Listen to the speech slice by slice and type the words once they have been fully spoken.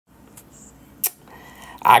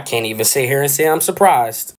I can't even sit here and say I'm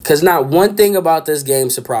surprised. Because not one thing about this game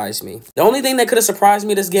surprised me. The only thing that could have surprised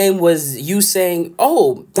me this game was you saying,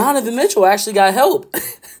 oh, Donovan Mitchell actually got help.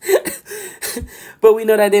 But we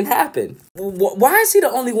know that didn't happen. Why is he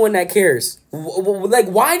the only one that cares? Like,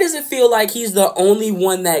 why does it feel like he's the only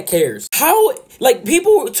one that cares? How, like,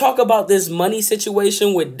 people talk about this money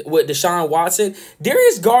situation with Deshaun Watson.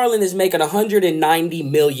 Darius Garland is making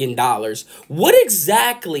 $190 million. What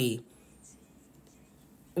exactly?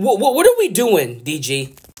 What are we doing,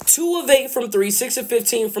 DG? 2 of 8 from 3, 6 of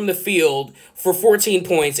 15 from the field for 14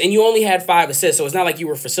 points, and you only had 5 assists, so it's not like you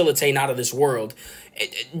were facilitating out of this world.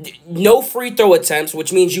 No free throw attempts,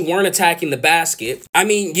 which means you weren't attacking the basket. I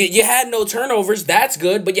mean, you had no turnovers. That's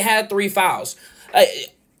good, but you had 3 fouls.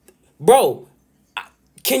 Bro,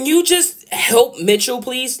 can you just help Mitchell,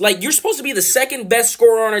 please? Like, you're supposed to be the second best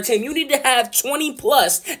scorer on our team. You need to have 20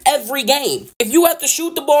 plus every game. If you have to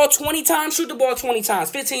shoot the ball 20 times, shoot the ball 20 times.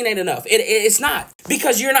 15 ain't enough. It's not.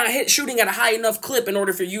 Because you're not shooting at a high enough clip in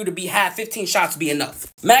order for you to have 15 shots be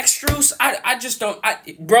enough. Max Strus, I just don't.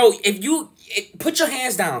 Bro, if you... put your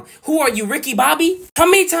hands down. Who are you, Ricky Bobby? How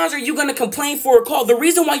many times are you going to complain for a call? The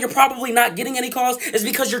reason why you're probably not getting any calls is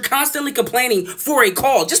because you're constantly complaining for a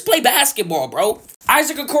call. Just play basketball, bro.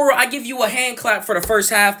 Isaac Okoro, I give you a hand clap for the first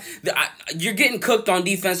half. You're getting cooked on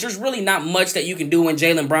defense. There's really not much that you can do when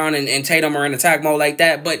Jaylen Brown and Tatum are in attack mode like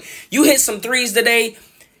that. But you hit some threes today.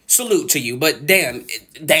 Salute to you. But damn.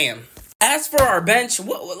 As for our bench,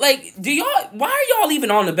 why are y'all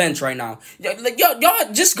even on the bench right now? Like,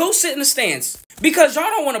 y'all just go sit in the stands because y'all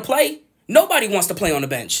don't want to play. Nobody wants to play on the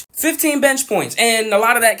bench. 15 bench points, and a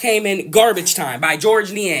lot of that came in garbage time by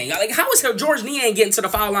George Niang. Like, how is George Niang getting to the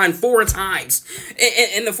foul line 4 times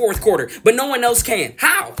in the fourth quarter, but no one else can?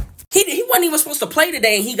 How? He wasn't even supposed to play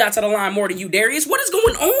today, and he got to the line more than you, Darius. What is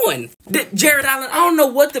going on? Jared Allen, I don't know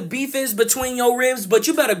what the beef is between your ribs, but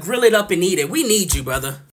you better grill it up and eat it. We need you, brother.